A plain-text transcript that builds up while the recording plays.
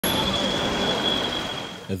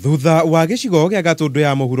Thutha wa gicigo gia Gatundu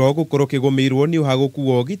ya muhuro gukorwo kigumirwo ni uhaguku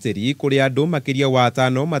wa ugitiri kuri andu makiria wa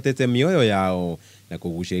atano matete mioyo yao na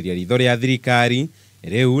kuguciriria ritho ria thirikari,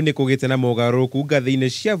 riu ni kugite na Mogaruruku ngathi-ini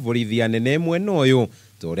cia borithi anene mwena uyu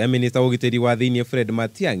toria minista ugitiri wa thi-ini Fred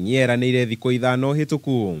Matiang'i eranire thikũ ithano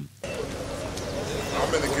hituku.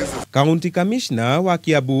 County Commissioner wa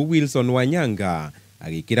Kiambu Wilson Wanyanga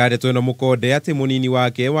agikira ndeto ino mukonde ati munini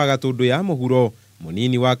wake wa Gatundu ya muhuro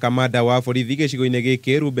munini wa kamanda wa borithi gicigo-ini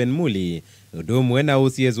giki Ruben Muli undu mwena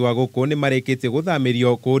OCS wa guku ni marikitie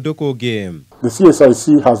guthamirio kundu kungi. The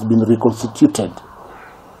CSIC has been reconstituted.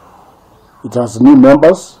 It has new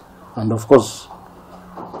members, and of course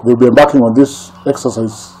they'll be embarking on this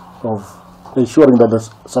exercise of ensuring that the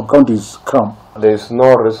sub-counties come. There is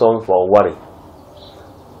no reason for worry.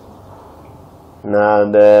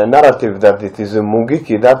 Now, the narrative that it is a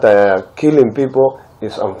Mungiki that killing people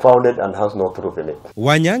is unfounded and has no truth in it.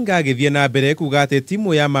 Wanyanga agithie na mbere kuga ati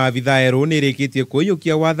timu ya maabithaa eru ni rikitie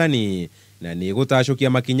kuyukia wathani na ni gutacokia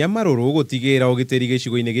makinya maruru gutigira ugitiri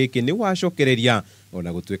gicigo-ini giki ni wacokereria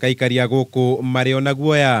ona gutuika ikaria guku mari ona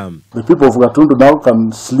guoya. The people of Gatundu now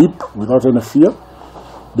can sleep without any fear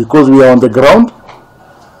because we are on the ground.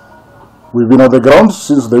 We've been on the ground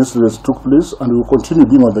since the incidents took place, and we will continue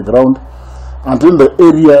being on the ground until the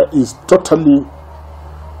area is totally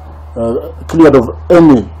cleared of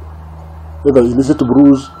any either illicit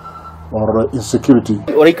brews or insecurity.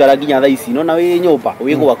 Uraikara nginya thaa ici no na wi nyumba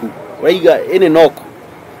wi gwaku uraiga ene noko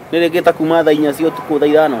niregeta kuma thaa 4 cia utuku thaa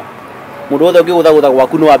 5 mundu wothe ungigutha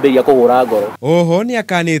gwaku no ambiria kuhura ngoro. Oho ni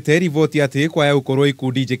akanite riboti ati kwaya ukorwo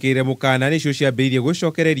ikundi njikire mukana nicio ciambirie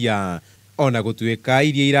gucokereria ona gutuika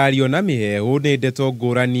iria irario na mihehu ni ndeto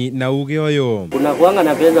ngurani na uge uyu. Unakuanga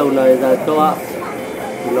na pesa unaweza toa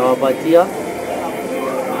unawapatia,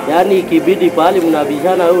 yani ikibidi pale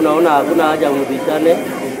mnabishana wewe unaona hakuna haja mbishane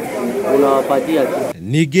unawapatia tu.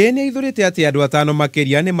 Ningi ni ithurite ati andu atano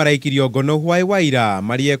makiria ni maraikirio ngono hwai waira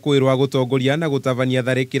marie kwirwa gutongoria na gutabania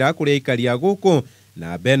tharikira kuri ikaria guku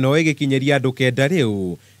na beno igikinyeria andu kenda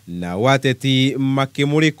riu na wateti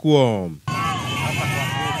makimurikwo.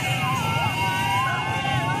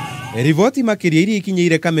 Rivoti makiria iri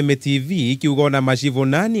ikinyeire Kameme TV ikiuga na macivo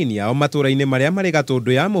na nini ao matura-ini maria mari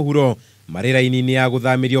Gatundu ya muhuro mari raini-ini ya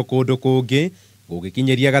guthamirio kundu kungi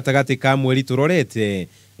gugikinyeria gatagati ka mweri turorete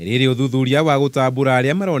riri uthuthuria wa gutambura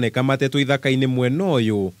aria maroneka matetu ithaka-ini mwena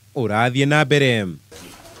uyu urathie na mbere.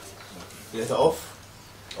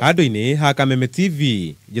 Andu-ini ha Kameme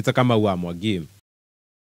TV, Gicigo-ini wa Mwangi.